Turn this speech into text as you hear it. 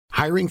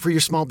Hiring for your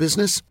small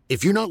business?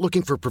 If you're not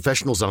looking for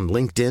professionals on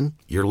LinkedIn,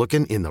 you're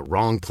looking in the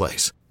wrong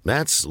place.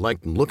 That's like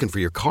looking for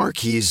your car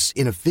keys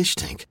in a fish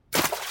tank.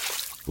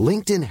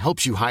 LinkedIn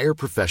helps you hire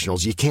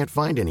professionals you can't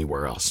find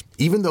anywhere else,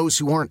 even those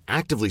who aren't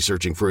actively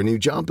searching for a new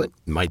job but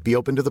might be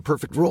open to the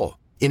perfect role.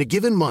 In a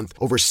given month,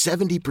 over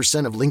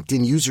 70% of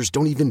LinkedIn users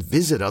don't even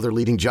visit other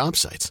leading job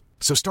sites.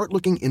 So start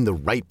looking in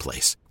the right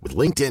place. With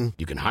LinkedIn,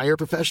 you can hire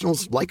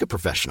professionals like a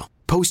professional.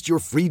 Post your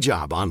free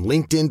job on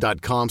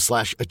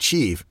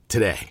linkedin.com/achieve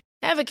today.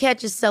 Ever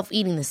catch yourself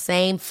eating the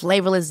same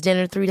flavorless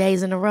dinner 3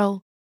 days in a row?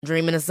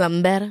 Dreaming of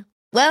something better?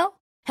 Well,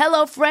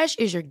 HelloFresh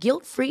is your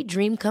guilt-free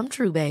dream come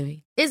true,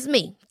 baby. It's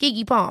me,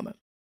 Keke Palmer.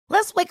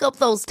 Let's wake up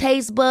those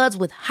taste buds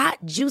with hot,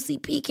 juicy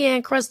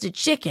pecan-crusted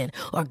chicken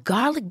or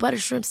garlic butter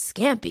shrimp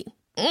scampi.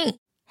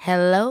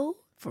 Hello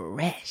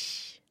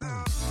Fresh.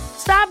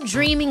 Stop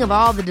dreaming of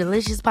all the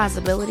delicious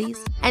possibilities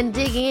and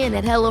dig in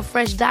at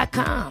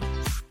HelloFresh.com.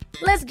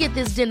 Let's get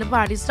this dinner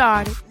party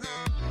started.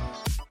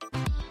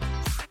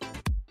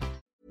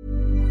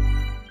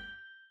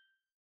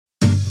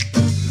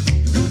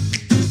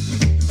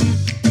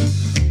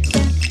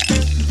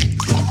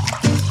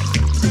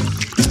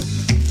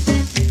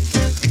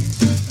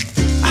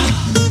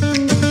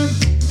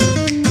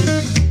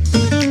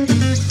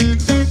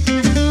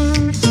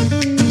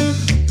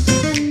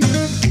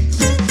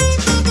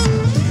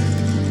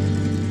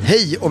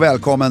 Hej och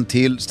välkommen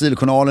till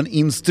Stilkanalen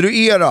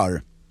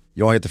Instruerar.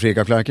 Jag heter Fredrik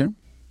Aflärker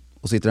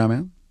och sitter här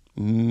med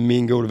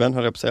min gode vän,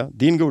 hör jag på att säga.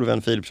 Din gode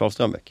vän Filip Charles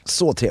Strömbäck.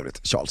 Så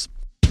trevligt, Charles.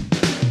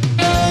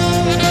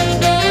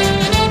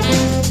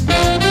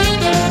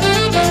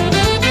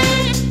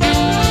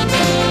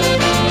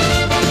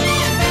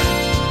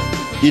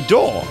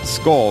 Idag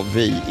ska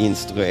vi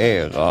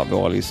instruera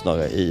våra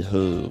lyssnare i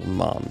hur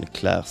man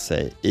klär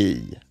sig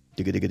i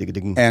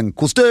en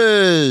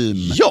kostym!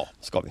 Ja,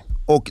 ska vi.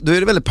 Och då är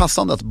det väldigt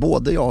passande att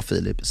både jag och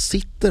Filip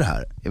sitter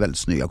här i väldigt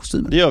snygga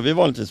kostymer. Det gör vi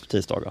vanligtvis på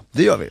tisdagar.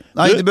 Det gör vi.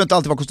 Nej, det behöver inte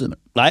alltid vara kostymer.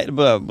 Nej, det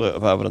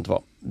behöver det inte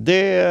vara.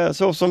 Det är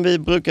så som vi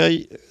brukar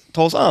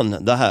ta oss an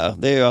det här.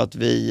 Det är ju att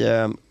vi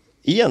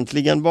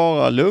egentligen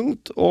bara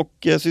lugnt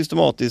och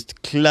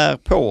systematiskt klär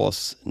på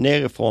oss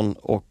nerifrån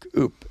och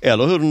upp.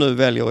 Eller hur du nu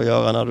väljer att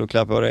göra när du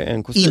klär på dig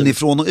en kostym.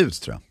 Inifrån och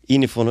ut, tror jag.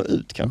 Inifrån och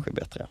ut kanske är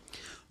bättre.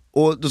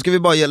 Och då ska vi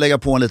bara lägga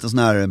på en liten sån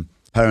här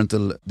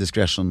parental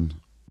discretion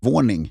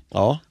varning.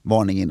 Ja.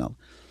 Varning innan.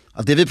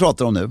 Att det vi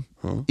pratar om nu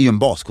är ju en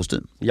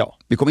baskostym. Ja.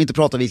 Vi kommer inte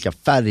prata vilka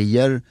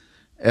färger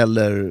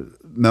eller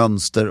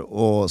mönster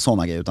och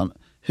sådana grejer, utan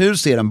hur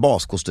ser en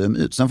baskostym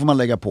ut? Sen får man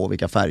lägga på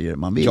vilka färger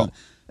man vill. Ja.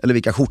 Eller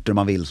vilka skjortor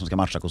man vill som ska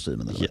matcha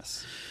kostymen. Eller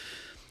yes.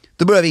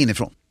 Då börjar vi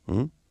inifrån.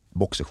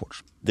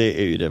 Boxershorts.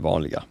 Det är ju det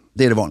vanliga.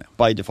 Det är det vanliga.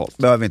 By default.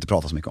 Behöver vi inte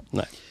prata så mycket om.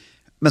 Nej.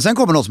 Men sen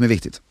kommer något som är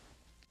viktigt.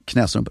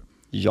 Knästrumpor.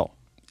 Ja.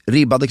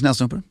 Ribbade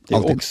knästrumpor. Det är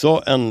alltid.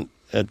 också en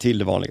till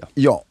det vanliga.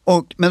 Ja,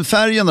 men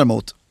färgen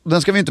däremot,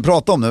 den ska vi inte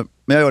prata om nu,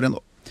 men jag gör det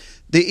ändå.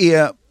 Det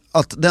är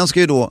att den ska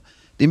ju då,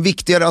 det är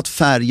viktigare att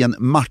färgen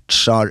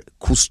matchar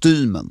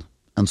kostymen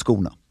än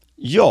skorna.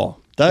 Ja.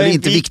 Det är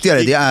inte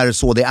viktigare, det är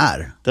så det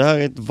är. Det här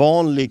är ett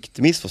vanligt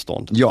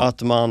missförstånd. Ja.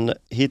 Att man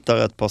hittar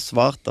ett par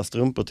svarta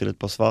strumpor till ett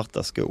par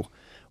svarta skor.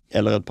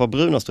 Eller ett par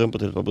bruna strumpor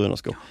till ett par bruna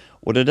skor.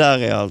 Och det där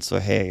är alltså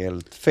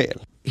helt fel.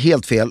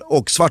 Helt fel.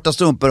 Och svarta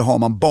strumpor har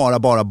man bara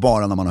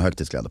när man har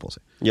högtidskläder på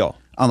sig. Ja.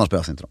 Annars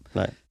behövs inte dem.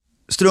 Nej.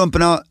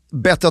 Strumporna,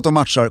 bättre att de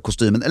matchar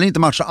kostymen. Eller inte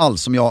matchar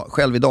alls, som jag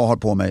själv idag har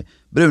på mig.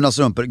 Bruna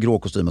strumpor, grå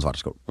kostym och svarta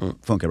skor.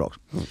 Funkar bra också.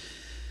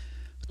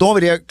 Då har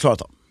vi det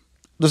klarat av.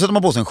 Då sätter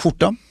man på sig en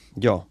skjorta.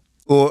 Ja.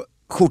 Och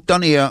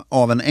skjortan är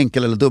av en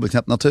enkel eller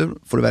dubbelknäppt natur.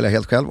 Får du välja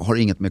helt själv. Har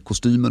inget med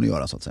kostymen att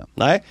göra, så att säga.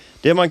 Nej,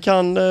 det man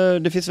kan,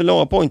 det finns väl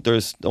några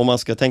pointers om man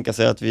ska tänka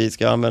sig att vi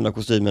ska använda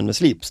kostymen med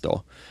slips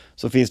då.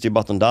 Så finns det ju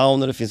button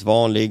down och det finns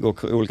vanlig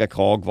och olika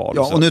kragval.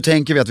 Ja, och nu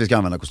tänker vi att vi ska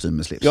använda kostym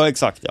med slips. Ja,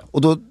 exakt, ja.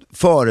 Och då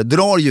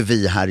föredrar ju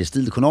vi här i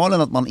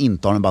Stilkanalen att man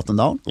inte har en button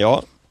down.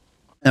 Ja.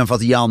 Än för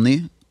att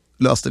Janni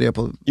löste det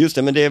på... Just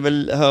det, men det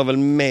hör väl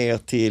mer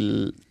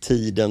till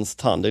tidens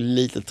tand. Det är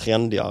lite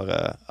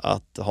trendigare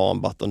att ha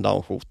en button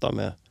down skjorta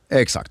med...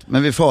 Exakt,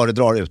 men vi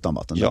föredrar utan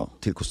button down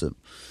till kostym.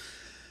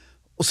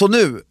 Och så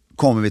nu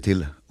kommer vi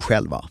till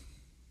själva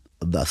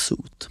the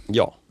suit.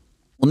 Ja.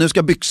 Och nu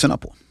ska byxorna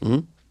på.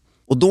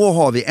 Och då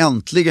har vi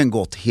äntligen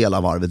gått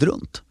hela varvet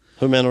runt.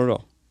 Hur menar du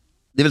då?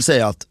 Det vill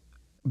säga att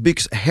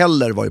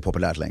byxhäller var ju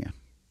populärt länge.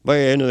 Vad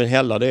är nu en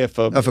hälla? Det är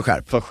för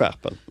skärp. För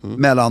skärpen.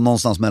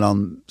 Någonstans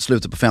mellan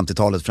slutet på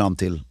 50-talet fram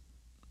till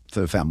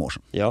för 5 år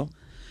sedan. Ja.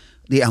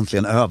 Det är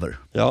äntligen över.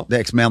 Ja. Det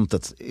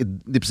experimentet,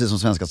 det är precis som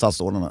svenska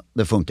statsordnarna.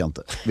 Det funkar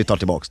inte. Vi tar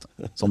tillbaka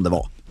det som det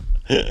var.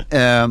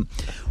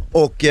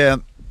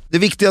 Det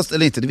viktigaste,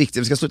 eller inte det viktigaste,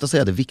 vi ska sluta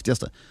säga det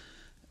viktigaste.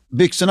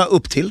 Byxorna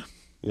upp till.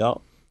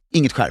 Ja.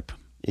 Inget skärp.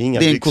 Inga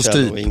det är en byxor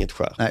kostym. Och inget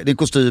skärp. Nej, det är en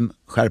kostym.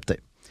 Skärp dig.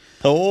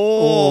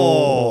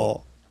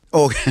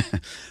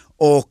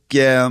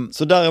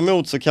 Så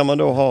däremot så kan man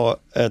då ha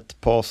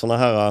ett par såna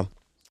här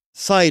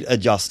side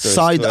adjusters.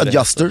 Side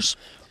adjusters.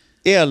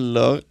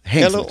 Eller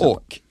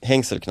Hängselknappar.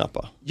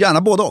 hängselknappar.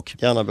 Gärna både och.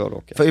 Gärna både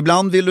och. För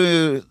ibland vill du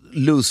ju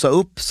loosa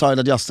upp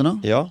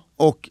side-adjusterna Ja,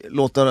 och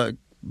låta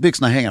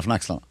byxorna hänga från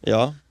axlarna.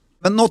 ja.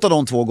 Men något av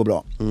de två går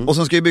bra. Och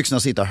sen ska ju byxorna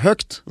sitta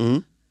högt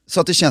så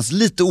att det känns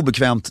lite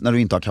obekvämt när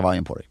du inte har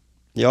kavajen på dig.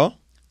 Ja.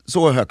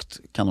 Så högt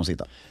kan de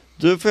sitta.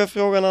 Du, får jag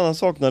fråga en annan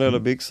sak när det gäller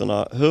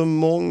byxorna. Hur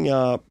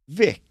många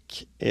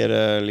veck är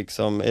det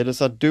liksom? Är det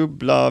så här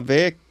dubbla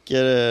veck?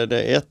 Är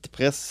det ett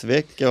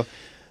pressveck och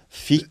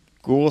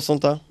fickor och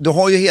sånt där? Du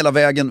har ju hela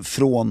vägen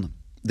från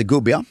det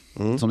gubbiga,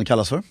 som det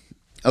kallas för.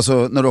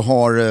 Alltså när du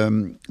har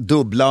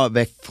dubbla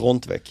veck,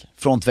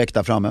 frontveck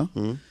där framme.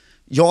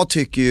 Jag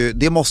tycker ju,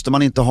 det måste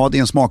man inte ha, det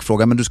är en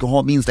smakfråga, men du ska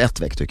ha minst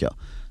ett veck tycker jag.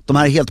 De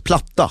här är helt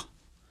platta.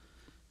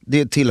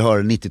 Det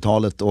tillhör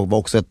 90-talet och var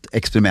också ett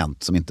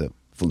experiment som inte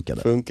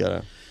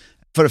funkade.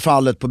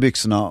 Förfallet på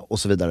byxorna och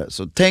så vidare.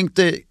 Så tänk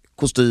dig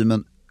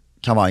kostymen,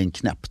 kavajen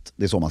knäppt.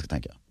 Det är så man ska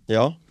tänka.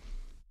 Ja.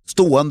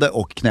 Stående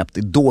och knäppt,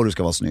 det är då du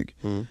ska vara snygg.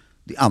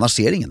 Annars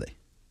ser ingen dig.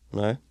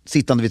 Nej.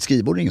 Sittande vid ett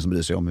skrivbord är ingen som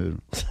bryr sig om hur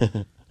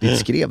ditt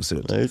skrev ser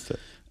ut. Nej, just det.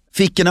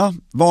 Fickorna,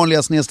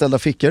 vanliga snedställda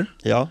fickor.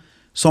 Ja.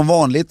 Som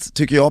vanligt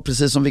tycker jag,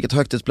 precis som vilket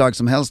högtidsplagg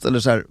som helst, eller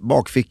så här,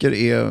 bakfickor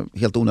är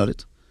helt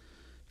onödigt.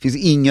 Finns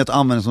inget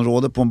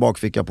användningsområde på en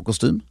bakficka på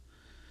kostym.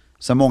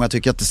 Sen många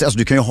tycker att alltså,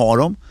 du kan ju ha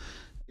dem.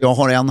 Jag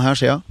har en här,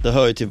 ser jag. Det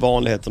hör ju till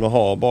vanligheten att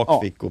ha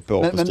bakfickor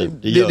på kostym.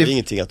 Det gör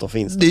ingenting att de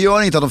finns. Det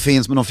gör inte att de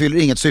finns, men de fyller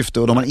inget syfte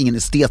och de har ingen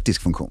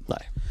estetisk funktion.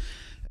 Nej.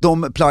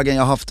 De plaggen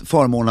jag har haft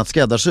förmånen att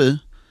skräddarsy,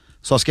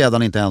 så har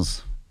skräddaren inte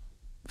ens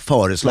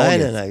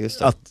föreslagit nej, just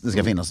det. att det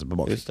ska finnas på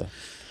bakfickan. Just det.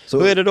 Så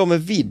hur är det då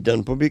med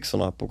vidden på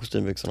byxorna, på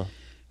kostymbyxorna?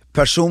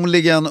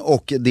 personligen,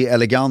 och det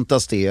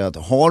elegantaste är att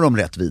ha dem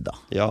rätt vida.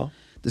 Ja.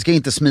 Det ska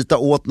inte smita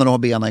åt när du har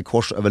benen i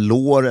kors över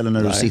lår eller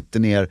när du sitter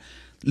ner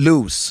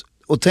loose.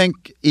 Och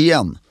tänk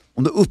igen,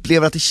 om du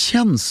upplever att det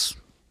känns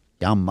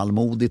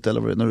gammalmodigt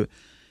eller när du,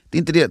 det är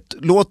inte det.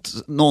 Låt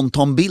någon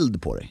ta en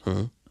bild på dig.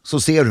 Så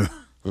ser du.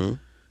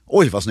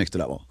 Oj vad snyggt det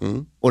där var.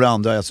 Och det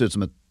andra, jag ser ut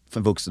som ett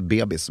förvuxet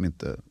bebis som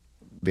inte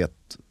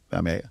vet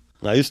vem jag är.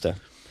 Nej, just det.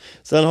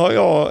 Sen har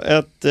jag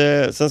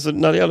sen så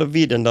när det gäller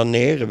vidden där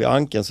nere vid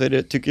ankeln,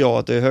 så tycker jag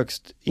att det är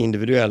högst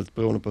individuellt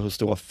beroende på hur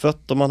stora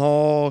fötter man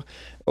har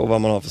och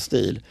vad man har för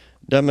stil.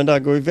 Men där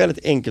går ju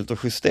väldigt enkelt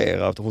att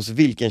justera hos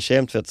vilken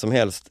kemtvätt som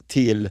helst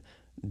till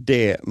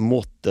det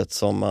måttet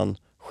som man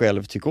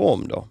själv tycker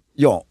om då.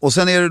 Ja, och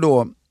sen är det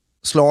då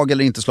slag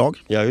eller inte slag.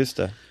 Ja, just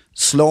det.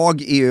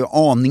 Slag är ju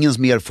aningens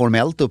mer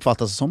formellt,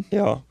 uppfattas det som.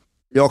 Ja.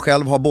 Jag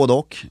själv har både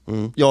och.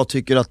 Jag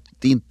tycker att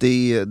det inte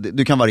är,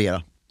 du kan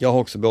variera. Jag har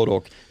också både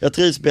och. Jag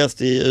trivs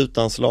bäst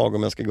utan slag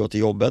om jag ska gå till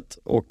jobbet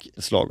och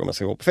slag om jag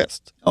ska gå på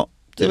fest. Ja,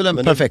 det är väl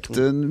en perfekt,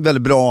 en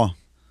väldigt bra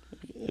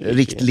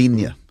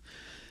riktlinje.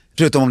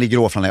 Förutom om det är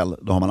grå flanell,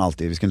 då har man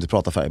alltid, vi ska inte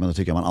prata färg, men då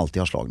tycker jag man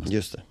alltid har slag.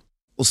 Just det.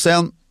 Och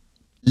sen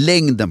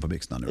längden på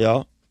byxorna nu.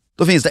 Ja.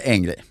 Då finns det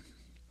en grej.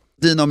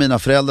 Dina och mina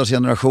föräldrars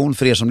generation,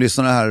 för er som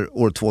lyssnar här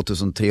år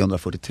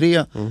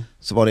 2343,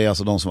 så var det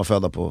alltså de som var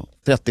födda på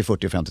 30,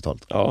 40 och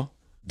 50-talet. Ja.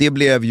 Det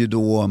blev ju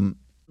då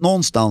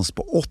någonstans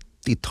på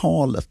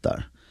 80-talet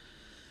där.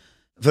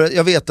 För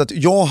jag vet att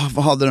jag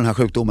hade den här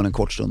sjukdomen en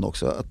kort stund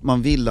också, att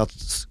man vill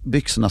att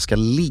byxorna ska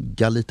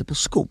ligga lite på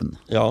skon.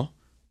 Ja.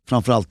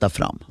 Framförallt där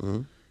fram.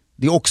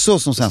 Det är också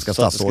som svenska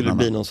statsordnarna. Så att det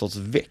skulle bli någon sorts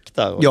väck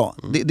där. Ja,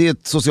 det är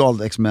ett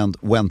socialt experiment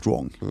went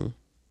wrong.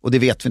 Och det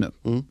vet vi nu.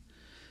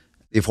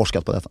 Det är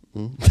forskat på detta.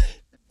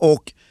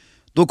 Och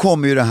då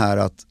kommer ju det här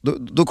att,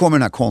 då kommer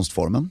den här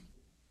konstformen.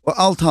 Och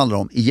allt handlar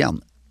om,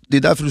 igen, det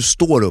är därför du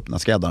står upp när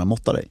skräddaren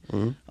måttar dig.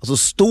 Alltså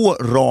stå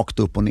rakt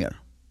upp och ner.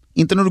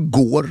 Inte när du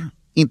går,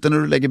 inte när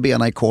du lägger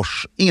benen i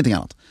kors, ingenting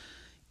annat.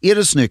 Är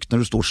det snyggt när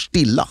du står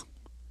stilla,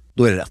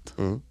 då är det rätt.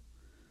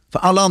 För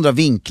alla andra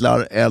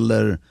vinklar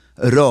eller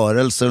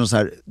rörelser och så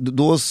här,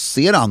 då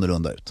ser det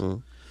annorlunda ut.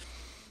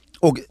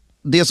 Och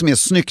det som är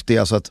snyggt är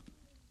alltså att,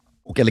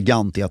 och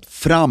elegant är att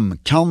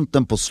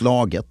framkanten på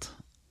slaget,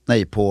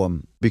 på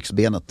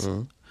byxbenet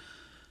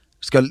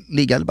ska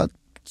ligga, bara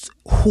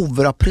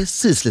hovra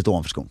precis lite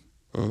ovanför skon.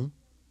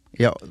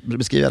 Ja,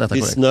 beskriver jag detta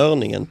vid korrekt?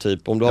 Snörningen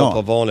typ, om du har ett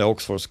par vanliga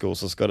Oxford-skor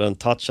så ska den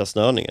toucha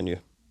snörningen ju.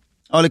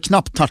 Ja, eller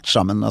knappt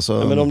toucha, men alltså...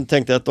 Ja, men de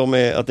tänkte att det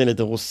är en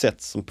liten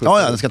rosett som puffar.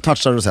 Ja, den ska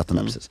toucha rosetten,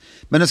 precis.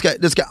 Men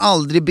det ska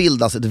aldrig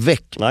bildas ett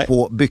veck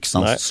på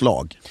byxans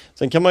slag.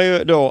 Sen kan man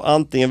ju då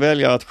antingen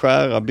välja att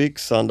skära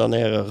byxan där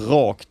nere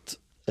rakt.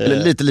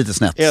 Eller lite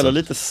snett. Eller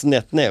lite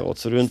snett neråt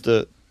så du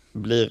inte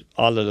blir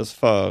alldeles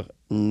för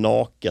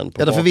naken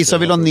på för vissa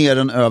vill ha ner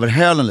den över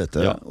hälen lite.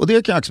 Ja. Och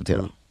det kan jag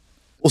acceptera.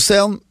 Och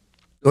sen,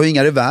 du har ju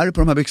inga revär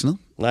på de här byxorna.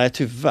 Nej,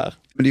 tyvärr.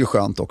 Men det är ju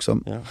skönt också.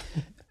 Ja.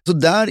 Så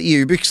där är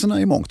ju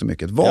byxorna i mångt och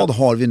mycket. Vad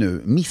har vi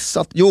nu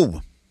missat?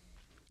 Jo,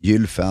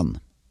 gylfen.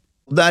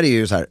 Och där är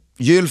ju så här,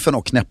 gylfen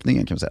och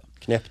knäppningen kan man säga.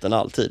 Knäpp den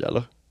alltid,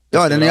 eller?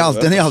 Ja, den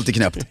är alltid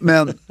knäppt.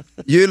 Men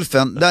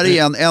gylfen, där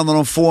är en av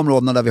de få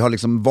områdena där vi har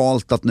liksom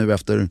valt att nu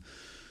efter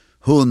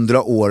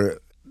 100 år,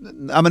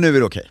 ja men nu är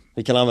det okej.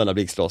 Vi kan använda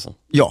blixtlåsen.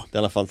 Ja.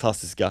 Denna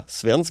fantastiska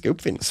svenska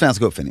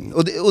uppfinning.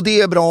 Och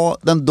det är bra,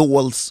 den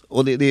dols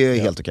och det är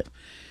helt okej.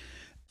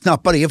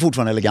 Knappar är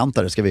fortfarande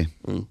elegantare ska vi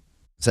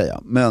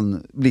säga.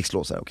 Men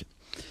blixtlås är okej.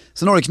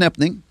 Sen har du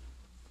knäppning.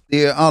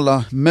 Det är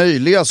alla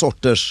möjliga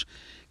sorters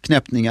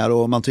knäppningar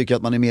och man tycker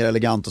att man är mer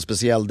elegant och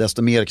speciell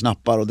desto mer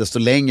knappar och desto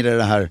längre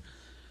det här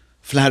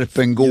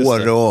flärpen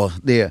går och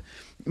det.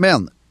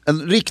 Men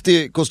en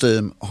riktig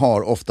kostym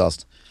har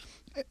oftast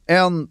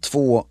 1,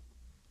 2,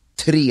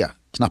 3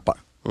 knappar.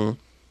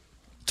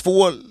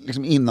 2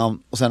 liksom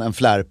innan och sen en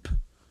flärp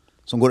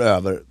som går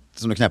över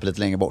som du knäpper lite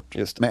längre bort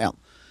med en.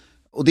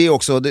 Och det är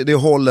också, det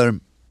håller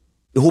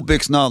ihop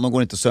byxorna, de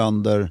går inte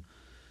sönder.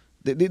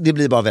 Det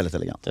blir bara väldigt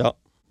elegant. Ja.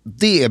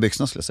 Det är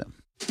byxorna skulle jag säga.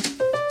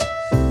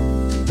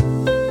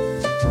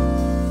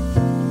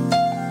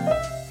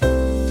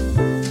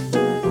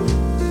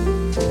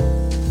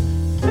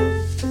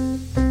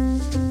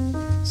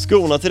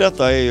 Skorna till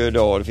detta är ju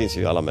då, det finns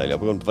ju alla möjliga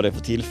beroende på vad det är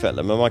för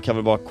tillfälle. Men man kan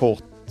väl bara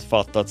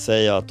kortfattat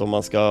säga att om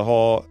man ska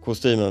ha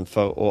kostymen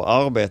för att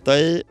arbeta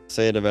i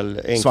så är det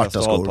väl enklast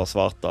att ha ett par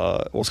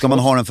svarta. Och ska man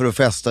ha den för att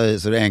festa i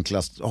så är det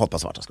enklast att ha ett par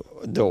svarta skor.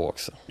 Då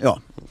också.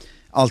 Ja,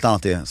 allt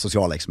annat är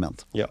sociala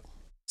experiment. Ja.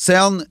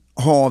 Sen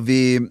har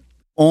vi,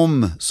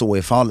 om så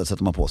är fallet,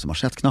 sätter man på sig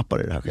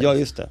manschettknappar i det här skedet. Ja,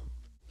 just det.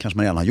 Kanske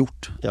man redan har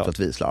gjort för att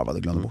vi slarvade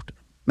och glömde bort det.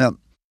 Men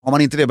har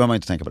man inte det behöver man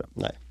inte tänka på det.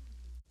 Nej.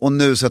 Och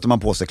nu sätter man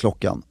på sig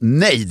klockan.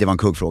 Nej, det var en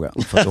kuggfråga.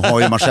 För att du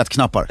har ju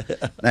manschettknappar.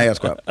 Nej, jag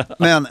skojar.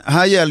 Men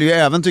här gäller ju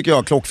även, tycker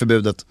jag,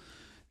 klockförbudet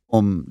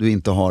om du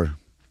inte har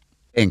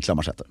enkla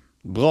manschetter.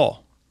 Bra.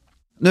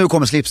 Nu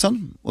kommer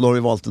slipsen och då har vi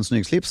valt en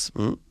snygg slips.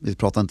 Vi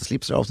pratar inte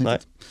slips i det här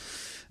avsnittet. Nej.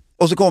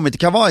 Och så kommer vi till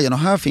kavajen och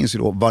här finns ju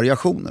då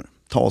variationer.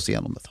 Ta oss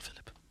igenom detta,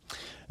 Filip.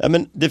 Ja,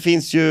 men det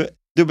finns ju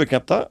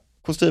dubbelknäppta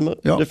kostymer.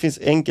 Ja. Det finns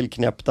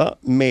enkelknäppta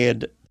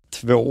med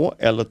 2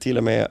 eller till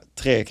och med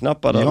 3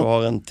 knappar där du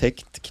har en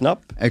täckt knapp.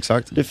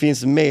 Exakt. Det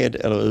finns med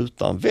eller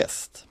utan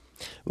väst.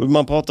 Och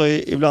man pratar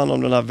ju ibland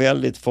om den här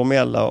väldigt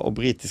formella och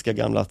brittiska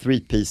gamla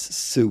 3-piece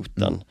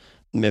suiten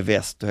med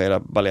väst och hela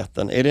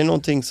balletten. Är det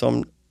någonting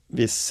som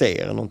vi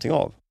ser någonting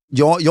av?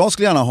 Ja, jag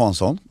skulle gärna ha en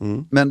sån.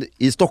 Men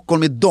i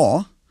Stockholm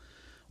idag,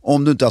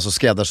 om du inte alltså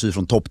skräddarsyr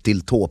från topp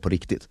till tå på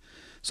riktigt,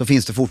 så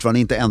finns det fortfarande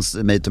inte ens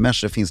made to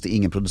measure, finns det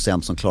ingen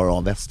producent som klarar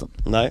av västen.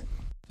 Nej.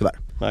 Tyvärr.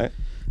 Nej.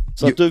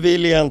 Så att du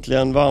vill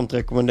egentligen varmt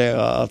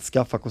rekommendera att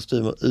skaffa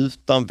kostymer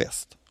utan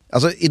väst?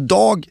 Alltså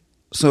idag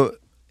så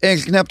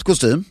enkelknäppt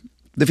kostym.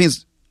 Det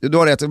finns, du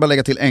har rätt, jag bara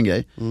lägga till en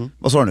grej.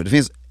 Vad sa du nu? Det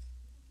finns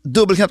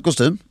dubbelknäppt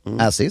kostym,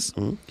 assis.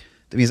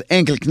 Det finns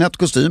enkelknäppt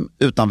kostym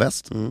utan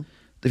väst.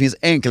 Det finns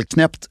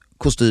enkelknäppt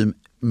kostym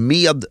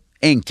med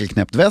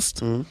enkelknäppt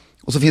väst.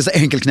 Och så finns det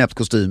enkelknäppt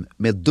kostym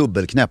med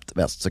dubbelknäppt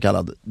väst, så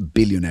kallad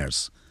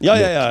billionaires. Ja.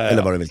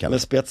 Eller vad du vill kalla det.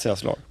 Med spetsiga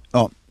slag.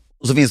 Ja,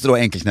 och så finns det då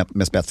enkelknäppt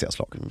med spetsiga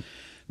slag.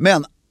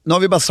 Men nu har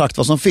vi bara sagt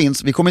vad som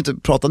finns. Vi kommer inte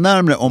prata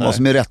närmare om vad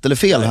som är rätt eller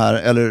fel här,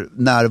 eller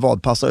när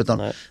vad passar, utan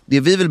det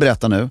vi vill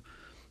berätta nu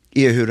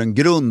är hur en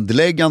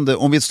grundläggande,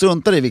 om vi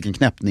struntar i vilken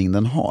knäppning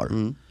den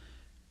har,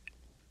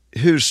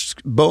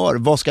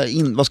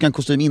 vad ska en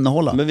kostym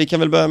innehålla? Men vi kan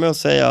väl börja med att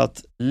säga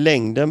att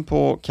längden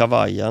på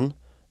kavajen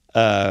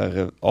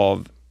är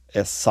av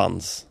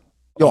essens.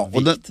 Ja,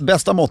 och det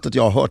bästa måttet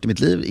jag har hört i mitt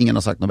liv, ingen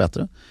har sagt något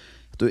bättre.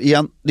 Det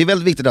är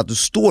väldigt viktigt att du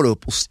står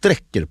upp och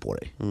sträcker på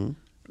dig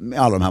med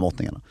alla de här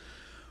måttningarna.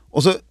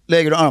 Och så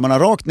lägger du armarna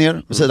rakt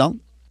ner på sidan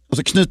och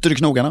så knyter du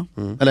knogarna,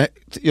 eller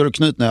gör du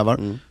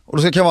knytnävar. Och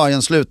då ska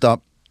kavajen sluta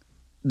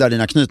där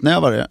dina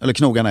knytnävar är, eller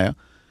knogarna är,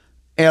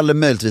 eller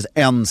möjligtvis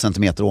 1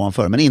 centimeter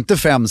ovanför, men inte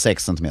 5-6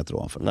 centimeter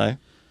ovanför. Nej.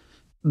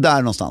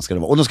 Där någonstans ska det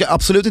vara. Och den ska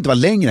absolut inte vara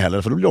längre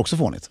heller, för då blir det också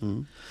fånigt.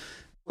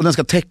 Och den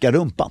ska täcka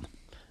rumpan.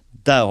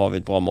 Där har vi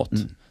ett bra mått.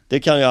 Det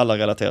kan ju alla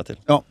relatera till.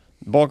 Ja.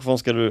 Bakifrån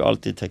ska du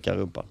alltid täcka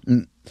rumpan.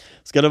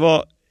 Ska det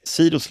vara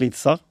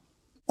sidoslitsar?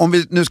 Om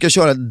vi nu ska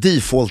köra ett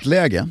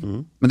default-läge,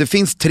 men det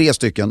finns 3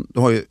 stycken, du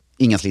har ju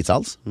inga slits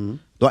alls.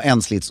 Du har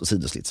en slits och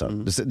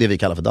sidoslitsar, det vi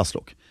kallar för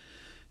dasslock.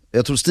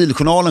 Jag tror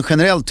Stiljournalen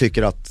generellt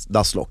tycker att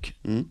dasslock.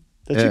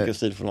 Det tycker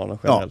Stiljournalen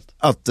generellt.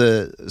 Ja, att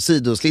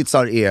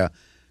sidoslitsar är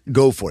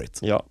go for it.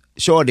 Ja.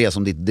 Kör det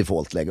som ditt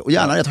default-läge. Och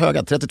gärna rätt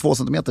höga, 32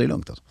 cm är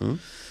lugnt. Alltså.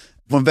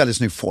 Får en väldigt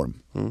snygg form.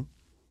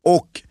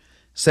 Och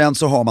sen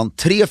så har man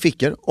 3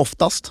 fickor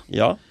oftast.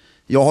 Ja.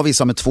 Jag har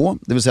vissa med 2,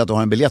 det vill säga att du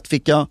har en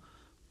biljettficka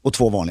och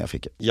 2 vanliga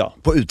fickor. Ja.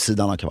 På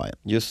utsidan av kavajen.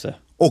 Just det.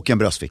 Och en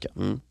bröstficka.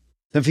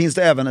 Sen finns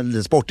det även ett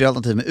lite sportigare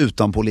alternativ med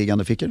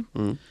utanpåliggande fickor.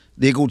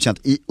 Det är godkänt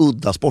i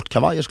udda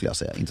sportkavajer skulle jag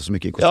säga, inte så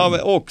mycket i kostym. Ja, men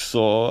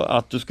också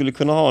att du skulle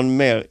kunna ha en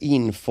mer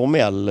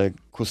informell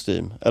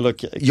kostym. Eller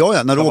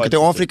ja, när du åker till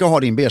Afrika och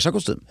har din beige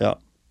kostym,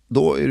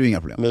 då är det inga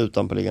problem. Med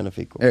utanpåliggande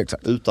fickor.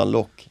 Exakt. Utan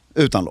lock.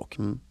 Utan lock.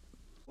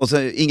 Och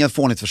så inget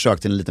fånigt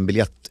försök till en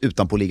liten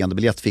utanpåliggande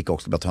biljettficka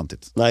också, blir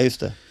töntigt. Nej, just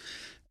det.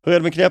 Hur är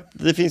det med knäpp?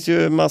 Det finns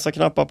ju massa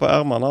knappar på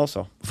ärmarna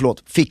också.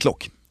 Förlåt,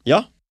 ficklock.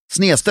 Ja.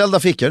 Snedställda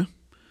fickor.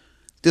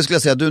 Det skulle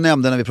jag säga, du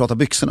nämnde när vi pratade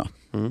byxorna.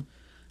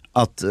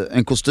 Att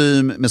en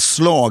kostym med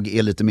slag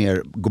är lite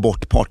mer gå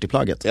bort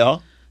partyplagget.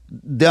 Ja.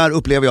 Där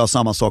upplever jag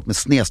samma sak med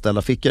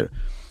snedställda fickor.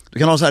 Du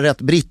kan ha så här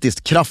rätt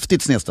brittiskt,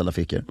 kraftigt snedställda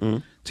fickor.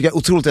 Tycker jag är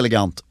otroligt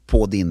elegant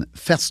på din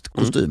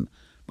festkostym.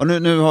 Och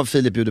nu har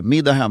Filip bjudit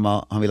middag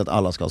hemma, han vill att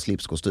alla ska ha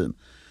slipskostym.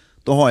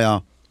 Då har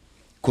jag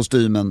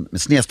kostymen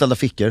med snedställda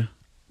fickor,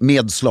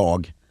 med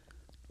slag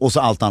och så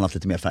allt annat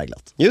lite mer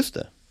färgglatt. Just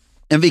det.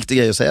 En viktig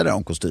grej att säga där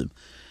om kostym.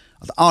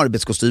 Att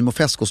arbetskostym och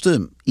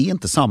festkostym är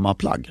inte samma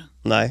plagg.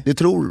 Nej. Det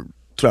tror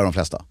jag de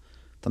flesta.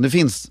 Utan det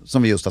finns,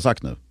 som vi just har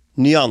sagt nu,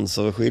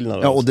 Nyanser och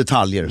skillnader. ja, och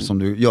detaljer som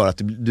du gör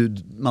att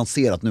man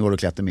ser att nu har du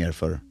klätt dig mer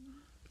för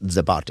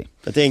the party.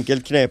 Ett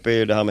enkelt knep är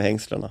ju det här med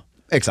hängslena.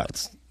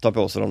 Exakt. Ta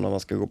på sig dem när man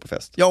ska gå på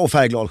fest. Ja, och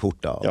färgglad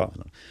skjorta. Ja.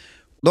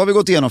 Då har vi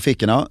gått igenom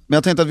fickorna, men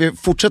jag tänkte att vi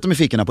fortsätter med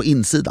fickorna på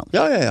insidan.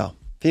 Ja.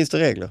 Finns det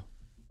regler?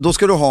 Då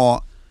ska du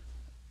ha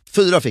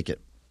 4 fickor.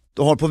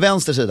 Du har på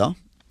vänster sida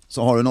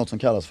så har du något som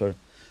kallas för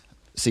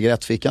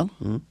cigarettfickan.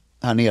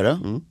 Här nere.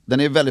 Den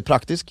är väldigt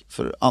praktisk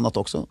för annat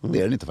också. Det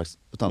är den inte faktiskt.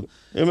 Utan,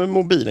 Ja, men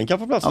mobilen kan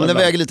få plats. ja, men den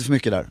väger lite för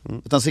mycket där.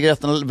 Utan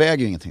cigaretterna väger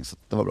ju ingenting, så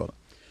det var bra.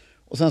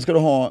 Och sen ska du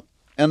ha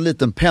en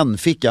liten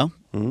pennficka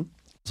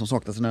som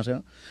saknas i den här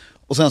sidan.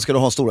 Och sen ska du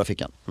ha stora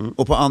fickan.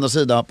 Och på andra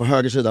sida, på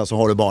höger sida, så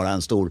har du bara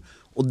en stor.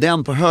 Och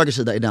den på höger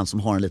sida är den som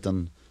har en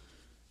liten,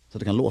 så att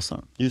du kan låsa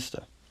den. Just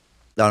det.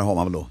 Där har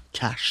man väl då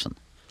cashen.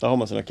 Där har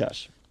man sina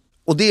cash.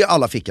 Och det är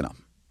alla fickorna.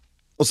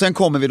 Och sen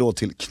kommer vi då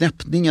till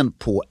knäppningen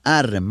på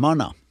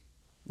ärmarna.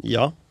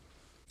 Ja.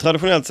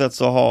 Traditionellt sett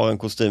så har en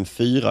kostym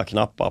 4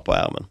 knappar på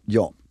ärmen.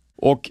 Ja.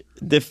 Och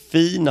det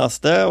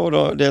finaste och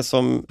då, det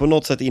som på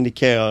något sätt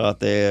indikerar att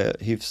det är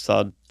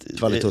hyfsad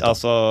Kvalitet.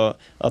 alltså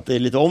att det är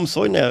lite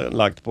omsorg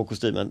nedlagt på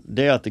kostymen,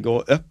 det är att det går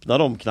att öppna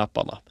de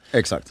knapparna.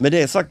 Exakt. Med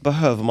det sagt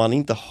behöver man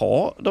inte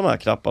ha de här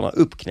knapparna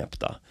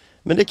uppknäppta.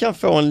 Men det kan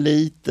få en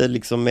lite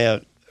liksom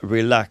mer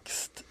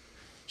relaxed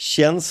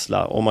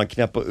känsla om man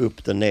knäpper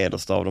upp den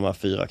nedersta av de här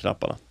 4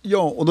 knapparna.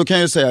 Ja, och då kan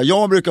jag ju säga,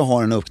 jag brukar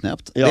ha den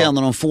uppknäppt. Ja. Det är en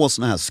av de få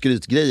såna här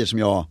skrytgrejer som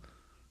jag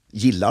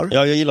gillar.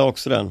 Ja, jag gillar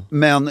också den.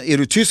 Men är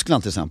du i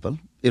Tyskland till exempel,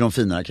 i de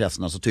finare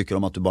kretsarna, så tycker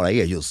de att du bara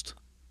är just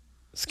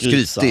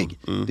Skrytsam. skrytig.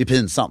 Det är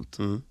pinsamt.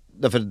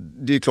 Därför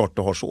det är klart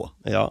du har så.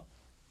 Ja,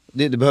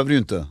 Det behöver du ju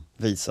inte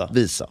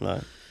visa. Nej.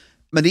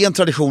 Men det är en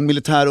tradition,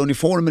 militära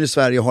uniformer i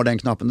Sverige har den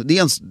knappen.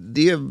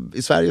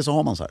 I Sverige så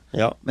har man så här.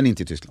 Ja. Men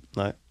inte i Tyskland.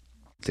 Nej.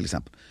 Till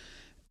exempel.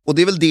 Och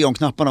det är väl det om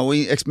knapparna, och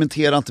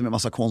experimentera inte med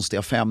massa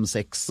konstiga 5,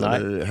 6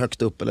 eller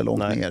högt upp eller långt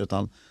ner,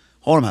 utan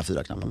ha de här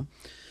 4 knapparna.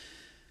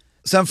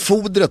 Sen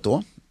fodret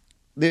då,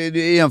 det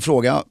är en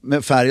fråga,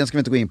 med färgen ska vi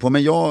inte gå in på,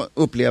 men jag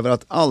upplever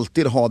att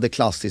alltid ha det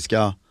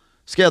klassiska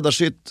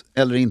skräddarsytt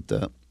eller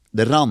inte,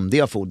 det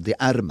randiga fodret, det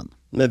är ärmen.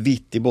 Med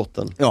vitt i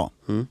botten. Ja,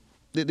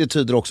 det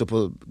tyder också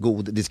på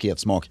god diskret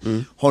smak.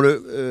 Har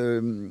du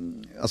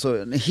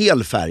alltså en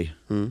hel färg,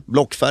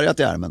 blockfärgat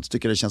i ärmen, så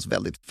tycker jag det känns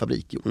väldigt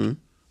fabrikgjort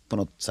på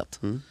något sätt.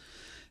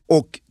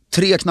 Och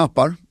 3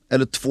 knappar,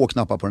 eller 2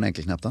 knappar på den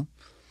enkelknäppta.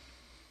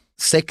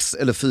 6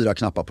 eller 4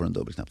 knappar på den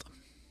dubbelknäppta.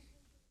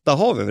 Där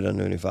har vi väl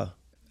den ungefär.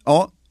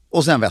 Ja,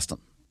 och sen västen.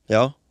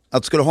 Ja.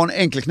 Att ska du ha en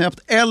enkelknäppt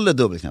eller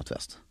dubbelknäppt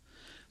väst,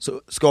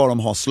 så ska de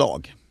ha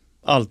slag.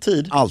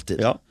 Alltid.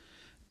 Ja.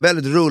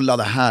 Väldigt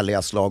rullade,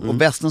 härliga slag.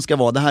 Och västen ska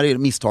vara, det här är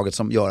misstaget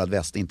som gör att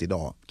väst inte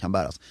idag kan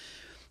bäras.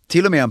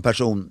 Till och med en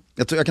person,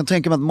 jag kan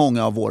tänka mig att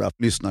många av våra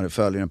lyssnare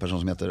följer en person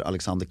som heter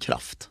Alexander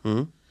Kraft.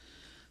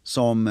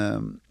 Som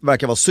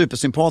verkar vara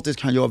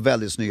supersympatisk, han gör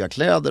väldigt snygga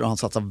kläder och han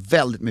satsar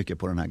väldigt mycket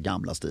på den här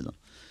gamla stilen.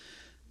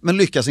 Men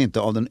lyckas inte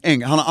av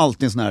han har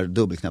alltid en sån här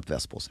dubbelknäppt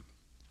väst på sig.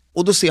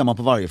 Och då ser man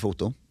på varje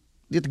foto,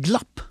 det är ett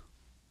glapp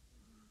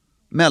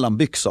mellan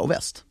byxa och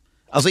väst.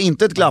 Alltså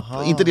inte ett glapp,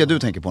 inte det du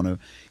tänker på nu.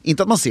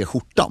 Inte att man ser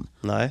skjortan.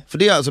 Nej. För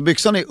det är alltså,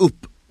 byxan är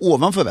upp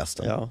ovanför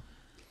västen. Ja.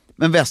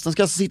 Men västen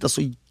ska alltså sitta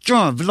så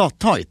jävla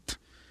tight,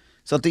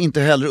 så att det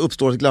inte heller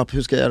uppstår ett glapp.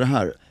 Hur ska jag göra det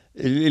här?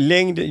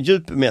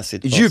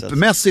 Djupmässigt.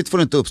 Djupmässigt får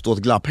det inte uppstå ett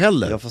glapp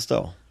heller. Jag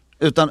förstår.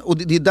 Utan, och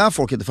det är där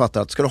folk inte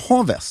fattar att ska du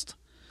ha väst,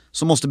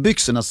 så måste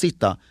byxorna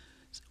sitta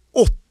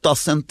 8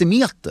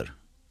 centimeter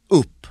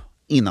upp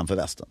innanför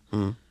västen.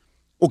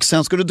 Och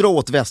sen ska du dra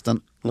åt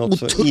västen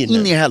och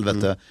in i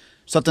helvete,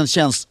 så att den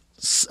känns,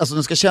 alltså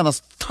den ska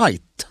kännas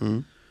tight.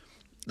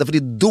 Därför det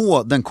är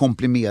då den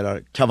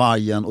komprimerar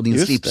kavajen och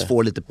din slips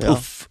får lite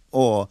puff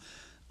och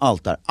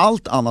allt där.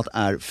 Allt annat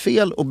är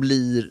fel och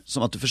blir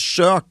som att du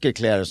försöker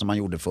klä det som man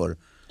gjorde förr,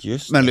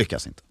 men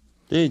lyckas inte.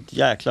 Det är ett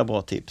jäkla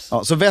bra tips.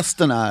 Ja, så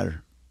västen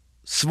är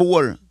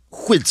svår,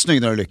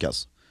 skitsnygg när du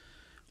lyckas.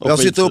 Och jag har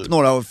sytt upp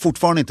några och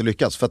fortfarande inte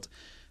lyckats, för att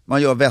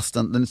man gör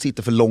västen, den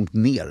sitter för långt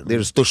ner. Det är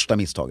det största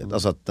misstaget.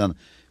 Alltså att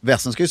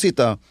västen ska ju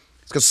sitta,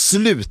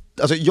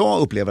 alltså jag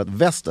upplever att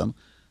västen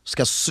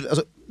ska,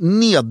 alltså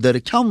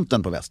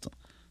nederkanten på västen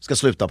ska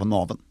sluta på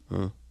naveln.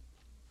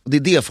 Och det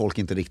är det folk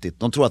inte riktigt,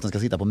 de tror att den ska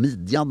sitta på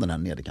midjan, den här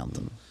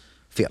nederkanten.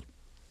 Fel.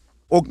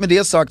 Och med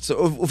det sagt,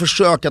 och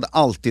försök att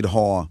alltid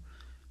ha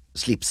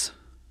slips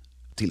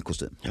till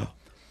kostym. Ja.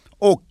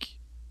 Och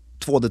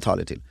 2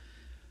 detaljer till.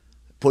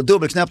 På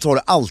dubbelknäppt så har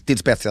du alltid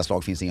spetsiga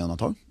slag, finns inga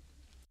undantag.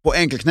 På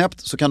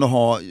enkelknäppt så kan du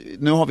ha,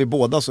 nu har vi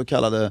båda så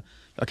kallade,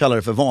 jag kallar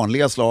det för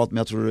vanliga slag, men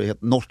jag tror det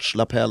heter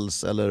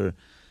notchlapels eller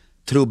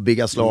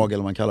trubbiga slag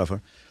eller vad man kallar det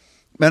för.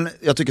 Men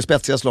jag tycker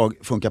spetsiga slag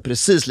funkar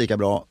precis lika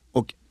bra.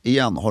 Och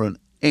igen, har du en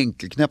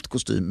enkelknäppt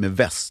kostym med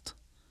väst,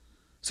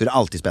 så är det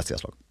alltid spetsiga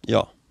slag.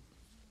 Ja.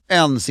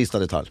 En sista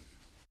detalj.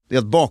 Det är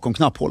att bakom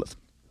knapphålet,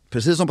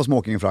 precis som på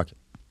smoking och frack,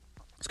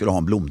 ska du ha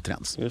en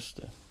blomträns. Just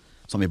det.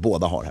 Som vi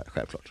båda har här,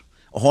 självklart.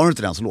 Och har du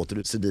inte den så låter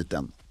du se dit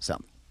den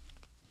sen.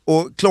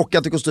 Och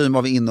klocka till kostym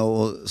var vi inne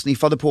och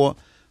sniffade på.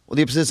 Och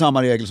det är precis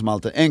samma regel som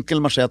alltid.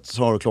 Enkel manschett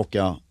så har du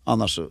klocka,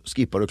 annars så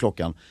skippar du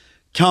klockan.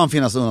 Kan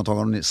finnas undantag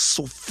om den är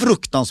så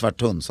fruktansvärt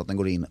tunn så att den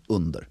går in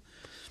under.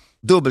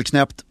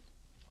 Dubbelknäppt,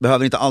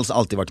 behöver inte alls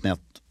alltid vara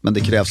knäppt, men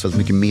det krävs väldigt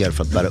mycket mer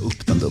för att bära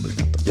upp den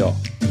dubbelknäppta. Ja.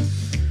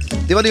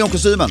 Det var det om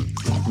kostymen.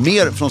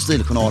 Mer från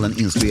Stiljournalen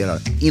instruerar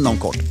inom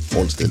kort.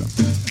 Håll stilen.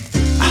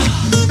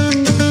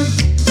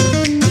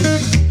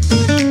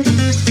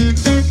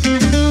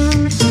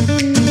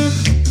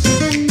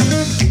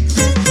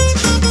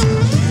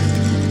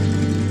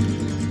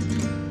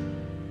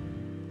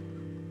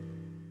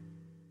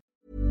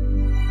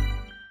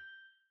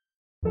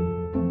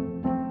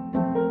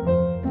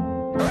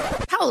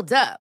 Hold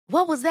up.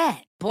 What was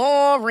that?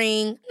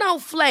 Boring. No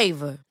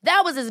flavor.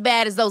 That was as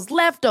bad as those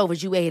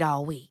leftovers you ate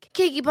all week.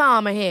 Keke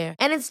Palmer here,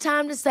 and it's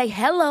time to say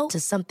hello to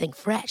something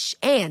fresh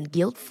and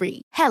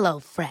guilt-free. Hello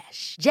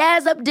Fresh.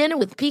 Jazz up dinner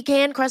with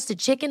pecan-crusted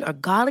chicken or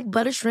garlic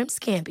butter shrimp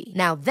scampi.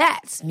 Now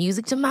that's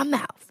music to my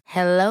mouth.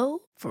 Hello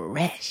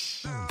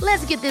Fresh.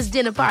 Let's get this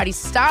dinner party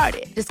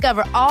started.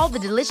 Discover all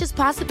the delicious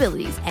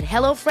possibilities at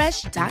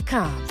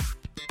hellofresh.com.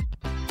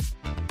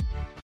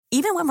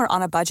 Even when we're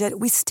on a budget,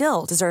 we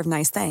still deserve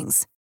nice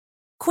things.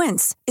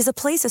 Quince is a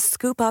place to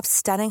scoop up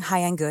stunning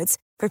high-end goods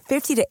for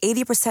 50 to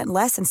 80%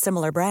 less than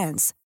similar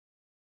brands.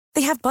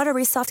 They have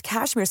buttery soft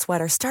cashmere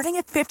sweaters starting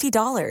at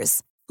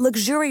 $50,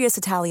 luxurious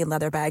Italian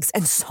leather bags,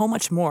 and so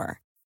much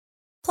more.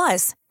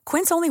 Plus,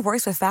 Quince only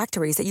works with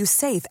factories that use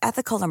safe,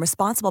 ethical, and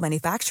responsible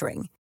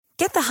manufacturing.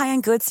 Get the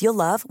high-end goods you'll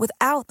love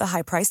without the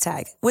high price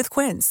tag with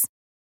Quince.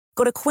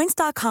 Go to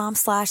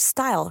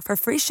quince.com/style for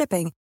free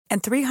shipping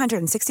and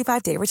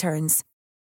 365-day returns.